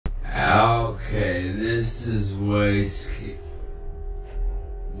Okay, this is way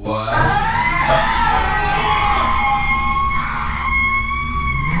what?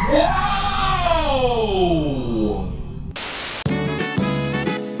 Whoa!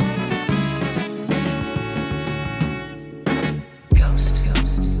 Ghost.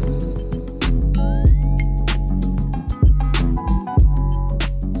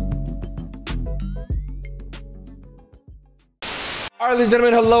 All right, ladies and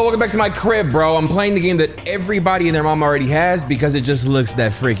gentlemen, hello, welcome back to my crib, bro. I'm playing the game that everybody and their mom already has because it just looks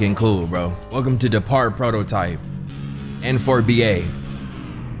that freaking cool, bro. Welcome to Depart Prototype,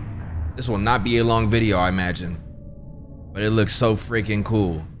 N4BA. This will not be a long video, I imagine, but it looks so freaking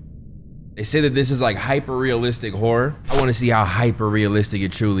cool. They say that this is like hyper-realistic horror. I want to see how hyper-realistic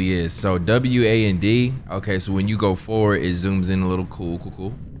it truly is. So W, A, and D. Okay, so when you go forward, it zooms in a little. Cool.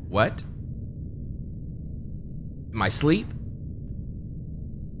 What? Am I asleep?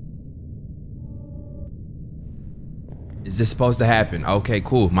 Is this supposed to happen? Okay,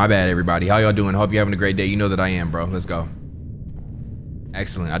 cool. My bad, everybody. How y'all doing? Hope you're having a great day. You know that I am, bro. Let's go.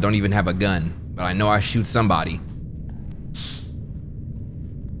 Excellent. I don't even have a gun, but I know I shoot somebody.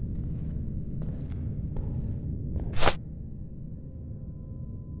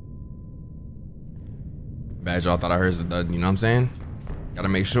 Bad y'all thought I heard, you know what I'm saying? Gotta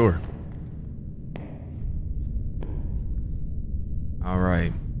make sure. All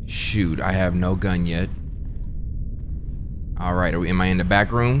right. Shoot, I have no gun yet. All right, am I in the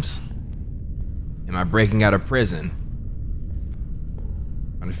back rooms? Am I breaking out of prison?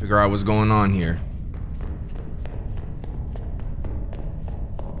 Trying to figure out what's going on here.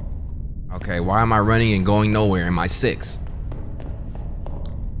 Okay, why am I running and going nowhere? Am I 6?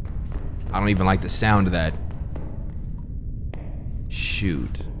 I don't even like the sound of that.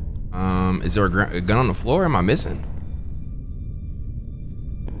 Shoot. Is there a gun on the floor? Am I missing?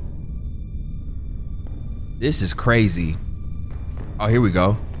 This is crazy. Oh, here we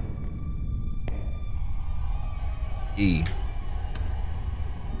go. E.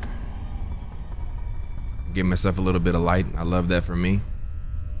 Give myself a little bit of light. I love that for me.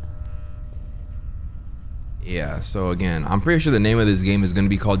 Yeah, so again, I'm pretty sure the name of this game is going to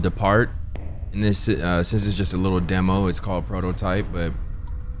be called Depart. And this, since it's just a little demo, it's called Prototype. But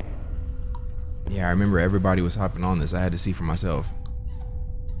yeah, I remember everybody was hopping on this. I had to see for myself.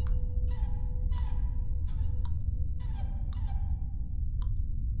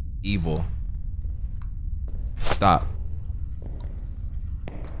 Evil. Stop.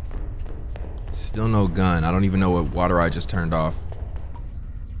 Still no gun. I don't even know what water I just turned off.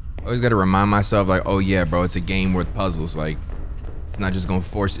 I always gotta remind myself, like, oh yeah, bro, it's a game with puzzles. Like, it's not just gonna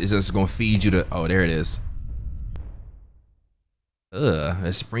force, it's just gonna feed you to, oh, there it is.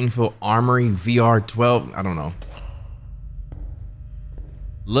 A Springfield Armory VR 12, I don't know.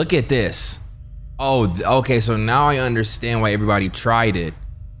 Look at this. Oh, okay, so now I understand why everybody tried it.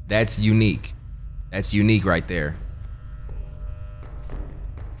 That's unique. That's unique right there.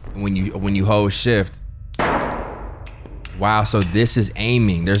 When you hold shift. Wow, so this is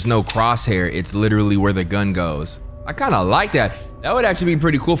aiming. There's no crosshair. It's literally where the gun goes. I kind of like that. That would actually be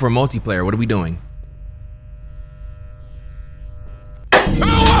pretty cool for multiplayer. What are we doing?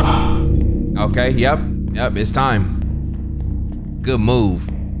 Okay, yep, it's time. Good move.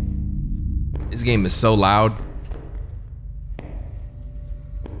 This game is so loud.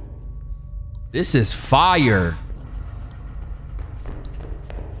 This is fire.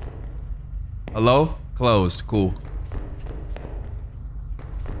 Hello? Closed. Cool.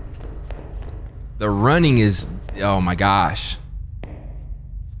 The running is, oh my gosh.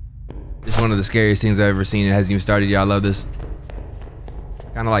 This is one of the scariest things I've ever seen. It hasn't even started yet. I love this.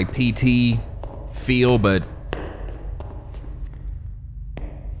 Kind of like PT feel, but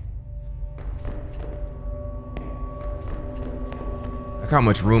look how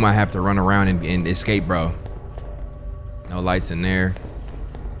much room I have to run around and escape, bro. No lights in there.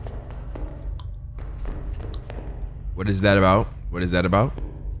 What is that about? What is that about?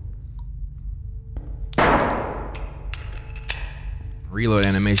 Reload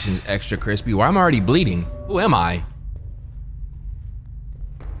animations extra crispy. Why am I already bleeding? Who am I?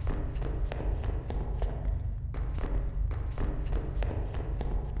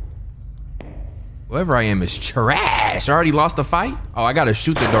 Whoever I am is trash. I already lost the fight? Oh, I gotta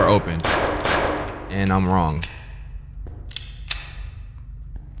shoot the door open. And I'm wrong.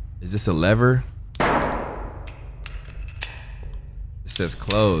 Is this a lever? It says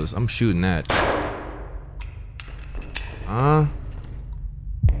close. I'm shooting that. Oh,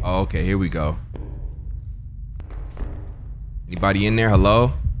 okay, here we go. Anybody in there?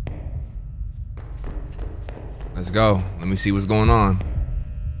 Hello? Let's go. Let me see what's going on.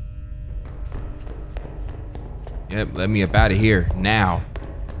 Yep, let me up out of here now.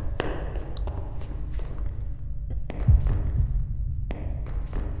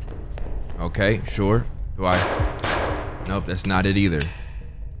 Okay, sure. Do I? Nope, that's not it either.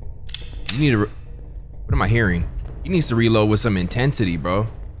 You need to... What am I hearing? He needs to reload with some intensity, bro.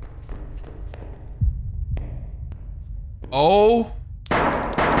 Oh.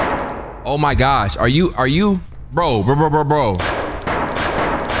 Oh my gosh. Are you... Bro.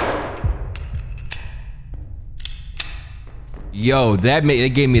 Yo,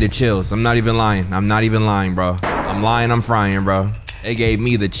 it gave me the chills. I'm not even lying. I'm not even lying, bro. I'm lying, I'm frying, bro. It gave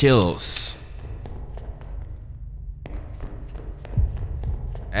me the chills.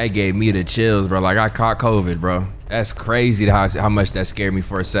 That gave me the chills, bro. Like I caught COVID, bro. That's crazy how much that scared me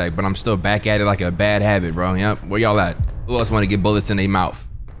for a sec, but I'm still back at it like a bad habit, bro. Yep. Where y'all at? Who else want to get bullets in their mouth?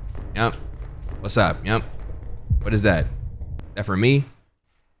 Yep. What's up? Yep. What is that? That for me?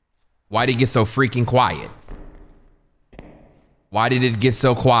 Why did it get so freaking quiet? Why did it get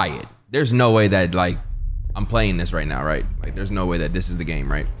so quiet? There's no way that, like, I'm playing this right now, right? Like, there's no way that this is the game,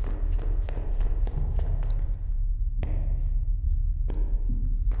 right?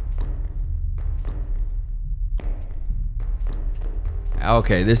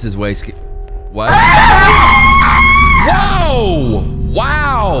 Okay, this is way what? Whoa!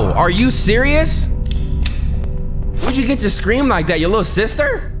 Wow! Are you serious? Where'd you get to scream like that, your little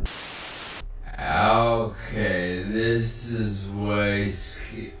sister? Okay, this is way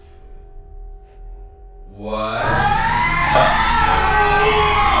what?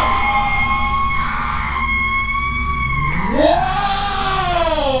 Whoa!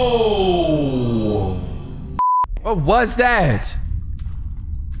 What was that?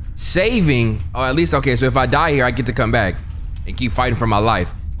 Saving? Oh, at least, okay, so if I die here, I get to come back and keep fighting for my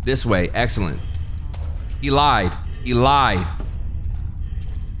life. This way, excellent. He lied. He lied.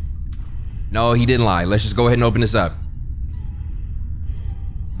 No, he didn't lie. Let's just go ahead and open this up.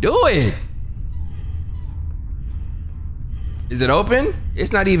 Do it. Is it open?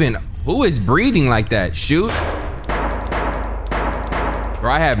 It's not even, who is breathing like that? Shoot.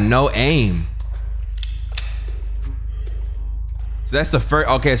 Bro, I have no aim. So that's the first,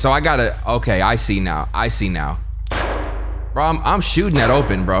 okay, so I gotta, okay, I see now. I see now. Bro, I'm shooting that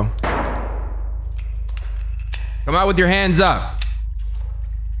open, bro. Come out with your hands up.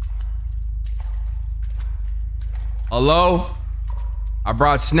 Hello? I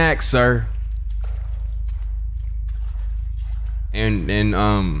brought snacks, sir. And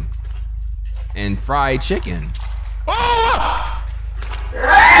fried chicken. Oh! What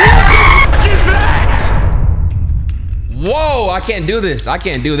is that? Whoa, I can't do this. I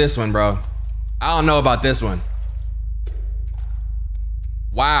can't do this one, bro. I don't know about this one.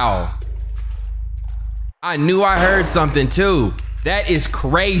 Wow. I knew I heard something too. That is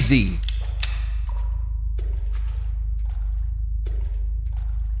crazy.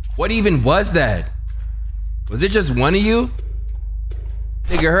 What even was that? Was it just one of you?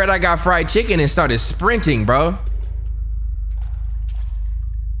 Nigga heard I got fried chicken and started sprinting, bro.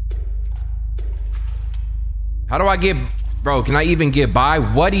 How do I get, bro, can I even get by?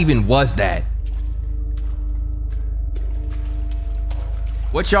 What even was that?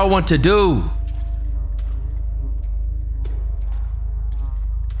 What y'all want to do?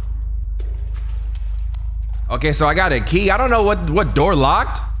 Okay, so I got a key. I don't know what door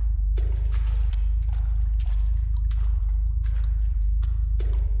locked.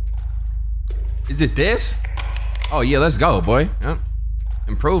 Is it this? Oh yeah, let's go, boy. Yep.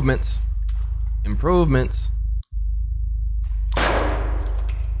 Improvements. Improvements.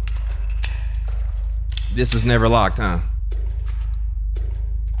 This was never locked, huh?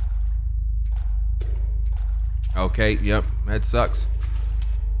 Okay, yep, that sucks.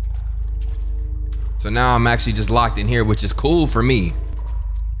 So now I'm actually just locked in here, which is cool for me.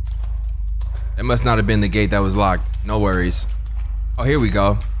 That must not have been the gate that was locked. No worries. Oh, here we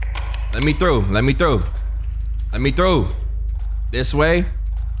go. Let me through, let me through. Let me through. This way?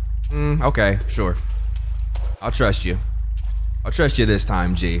 Okay, sure. I'll trust you. I'll trust you this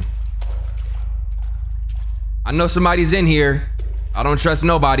time, G. I know somebody's in here. I don't trust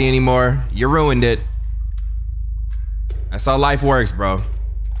nobody anymore. You ruined it. That's how life works, bro.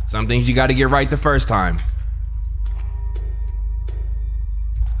 Some things you gotta get right the first time.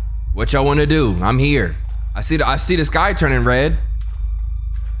 What y'all wanna do? I'm here. I see the sky turning red.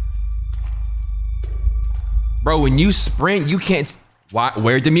 Bro, when you sprint, you can't. Why?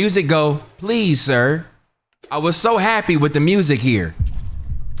 Where'd the music go? Please, sir. I was so happy with the music here.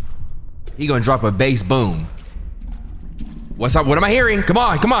 He gonna drop a bass boom. What's up? What am I hearing? Come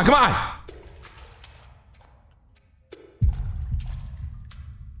on, come on, come on.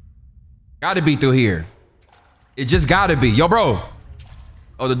 Gotta be through here. It just gotta be. Yo, bro.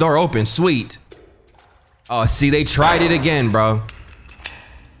 Oh, the door open. Sweet. Oh, see, they tried it again, bro.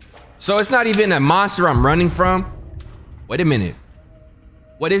 So it's not even a monster I'm running from. Wait a minute.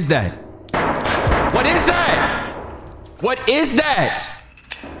 What is that? What is that? What is that?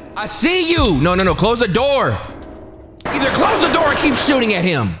 I see you. No, no, no. Close the door. Either close the door or keep shooting at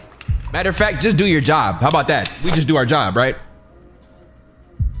him. Matter of fact, just do your job. How about that? We just do our job, right?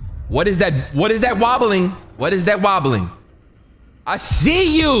 What is that? What is that wobbling? What is that wobbling? I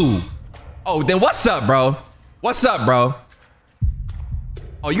see you. Oh, then what's up, bro? What's up, bro?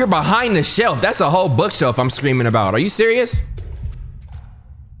 Oh, you're behind the shelf. That's a whole bookshelf I'm screaming about. Are you serious?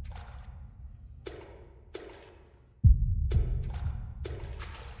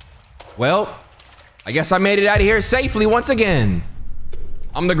 Well, I guess I made it out of here safely once again.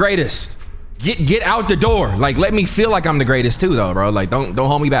 I'm the greatest. Get out the door. Like, let me feel like I'm the greatest too, though, bro. Like, don't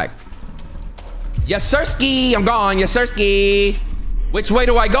hold me back. Yes, sirski. I'm gone. Yes, sirski. Which way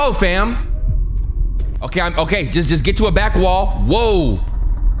do I go, fam? Okay, okay. Just get to a back wall. Whoa.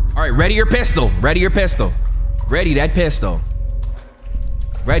 All right, ready your pistol. Ready your pistol. Ready that pistol.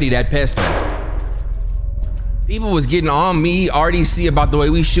 Ready that pistol. People was getting on me, RDC, about the way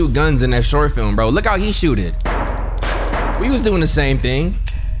we shoot guns in that short film, bro. Look how he shoot it. We was doing the same thing.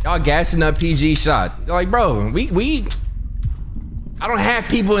 Y'all gassing up PG shot. Like, bro, I don't have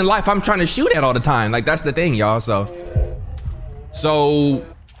people in life I'm trying to shoot at all the time. Like, that's the thing, y'all. So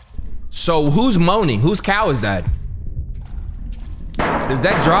who's moaning? Whose cow is that? Does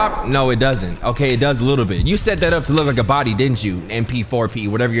that drop? No, it doesn't. Okay, it does a little bit. You set that up to look like a body, didn't you? MP4P,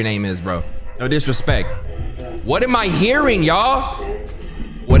 whatever your name is, bro. No disrespect. What am I hearing, y'all?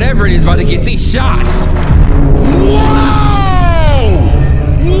 Whatever it is, about to get these shots. Whoa!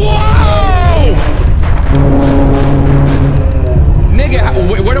 Whoa!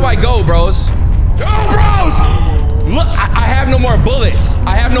 Nigga, where do I go, bros? Oh, bros! Look, I have no more bullets.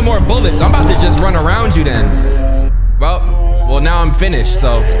 I have no more bullets. I'm about to just run around you then. Well, now I'm finished,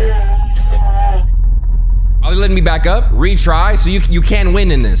 so. Are they letting me back up? Retry, so you can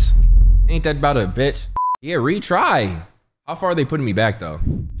win in this. Ain't that about a bitch? Yeah, retry. How far are they putting me back, though?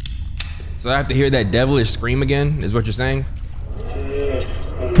 So I have to hear that devilish scream again, is what you're saying?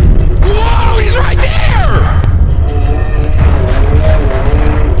 Whoa, he's right there!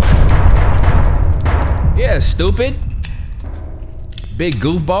 Yeah, stupid. Big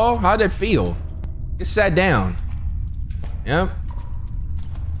goofball, how'd that feel? Get sat down. Yep.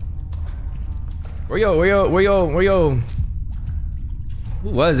 Where yo? Who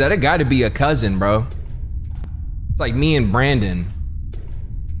was that? It gotta be a cousin, bro. It's like me and Brandon.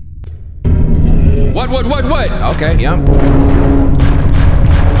 What? Okay, yep.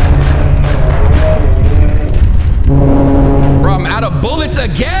 Bro, I'm out of bullets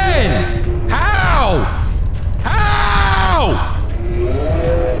again! How? How?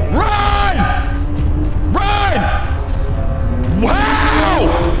 Run! Run! Wow!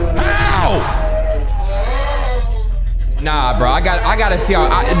 How? Nah, bro, I gotta see how,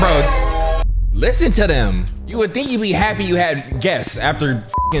 bro, listen to them. You would think you'd be happy you had guests after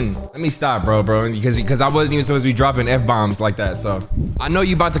let me stop, bro, because I wasn't even supposed to be dropping F-bombs like that, so. I know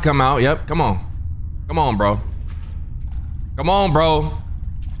you about to come out, yep, come on. Come on, bro. Come on, bro.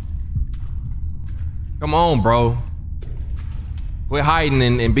 Come on, bro. Quit hiding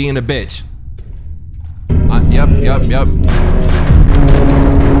and being a bitch. Yep.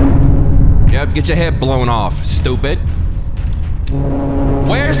 Yep, get your head blown off, stupid.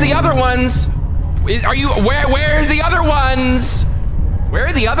 Where's the other ones? Where's the other ones? Where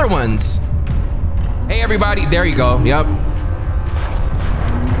are the other ones? Hey, everybody, there you go, yep.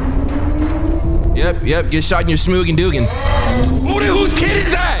 Yep, get shot in your smoog and doogan. Whose kid is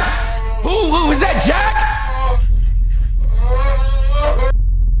that? Who is that, Jack?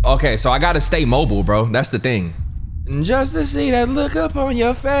 Okay, so I gotta stay mobile, bro, that's the thing. And just to see that look up on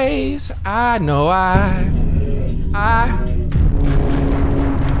your face, I know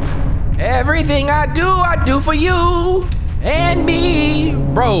everything I do for you and me.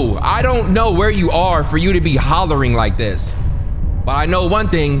 Bro, I don't know where you are for you to be hollering like this. But I know one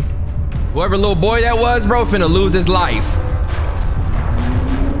thing, whoever little boy that was, bro, finna lose his life.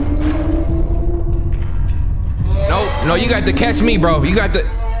 No, you got to catch me, bro. You got to,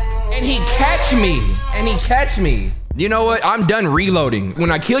 and he catch me. You know what? I'm done reloading. When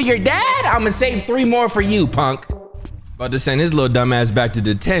I kill your dad, I'm gonna save 3 more for you, punk. About to send his little dumb ass back to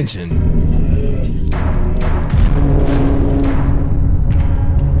detention.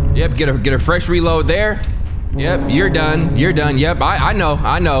 Yep, get a fresh reload there. Yep, you're done. Yep, I know.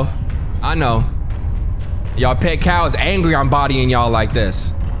 Y'all pet cows angry I'm bodying y'all like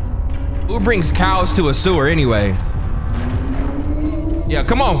this. Who brings cows to a sewer anyway? Yeah,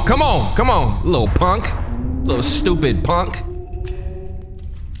 come on, come on, come on, little punk. Little stupid punk.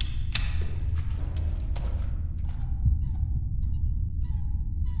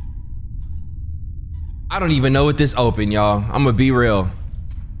 I don't even know what this open, y'all. I'm gonna be real.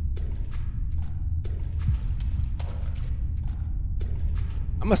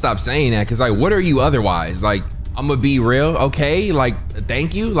 I'm gonna stop saying that, cause like, what are you otherwise? Like, I'm gonna be real, okay? Like,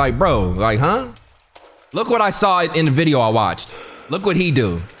 thank you, like, bro, like, huh? Look what I saw in the video I watched. Look what he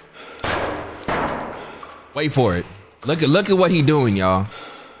do. Wait for it. Look at what he doing, y'all.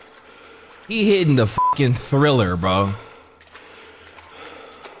 He hitting the fucking thriller, bro.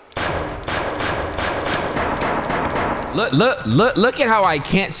 Look at how I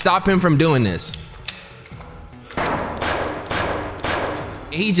can't stop him from doing this.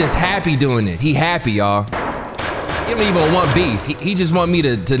 He's just happy doing it. He happy, y'all. He don't even want beef. He just want me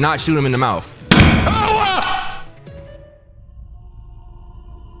to not shoot him in the mouth. Oh!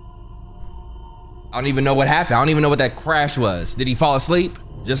 I don't even know what happened. I don't even know what that crash was. Did he fall asleep?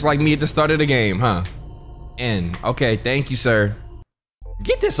 Just like me at the start of the game, huh? And okay, thank you, sir.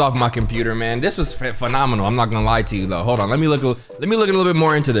 Get this off my computer, man. This was phenomenal. I'm not gonna lie to you though. Hold on, let me look a little bit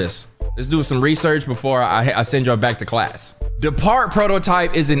more into this. Let's do some research before I send y'all back to class. Depart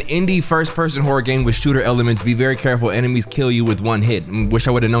Prototype is an indie first-person horror game with shooter elements. Be very careful, enemies kill you with one hit. Wish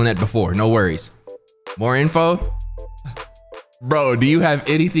I would have known that before, no worries. More info? Bro, do you have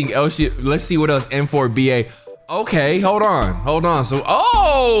anything else? Let's see what else, M4BA. Okay, hold on. So,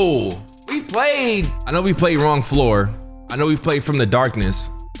 oh, I know we played Wrong Floor. I know we've played From the Darkness.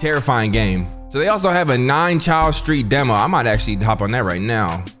 Terrifying game. So they also have a 9 Child Street demo. I might actually hop on that right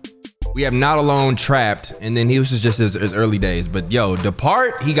now. We have Not Alone, Trapped, and then he was just his early days. But yo,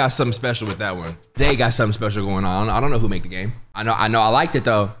 Depart, he got something special with that one. They got something special going on. I don't know who made the game. I know I liked it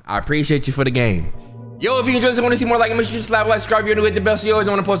though. I appreciate you for the game. Yo, if you enjoyed this and want to see more like it, make sure you slap like, subscribe if you're new, hit the bell so you always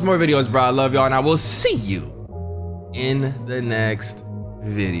want to post more videos, bro. I love y'all, and I will see you in the next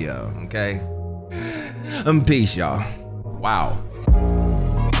video, okay? Peace, y'all. Wow.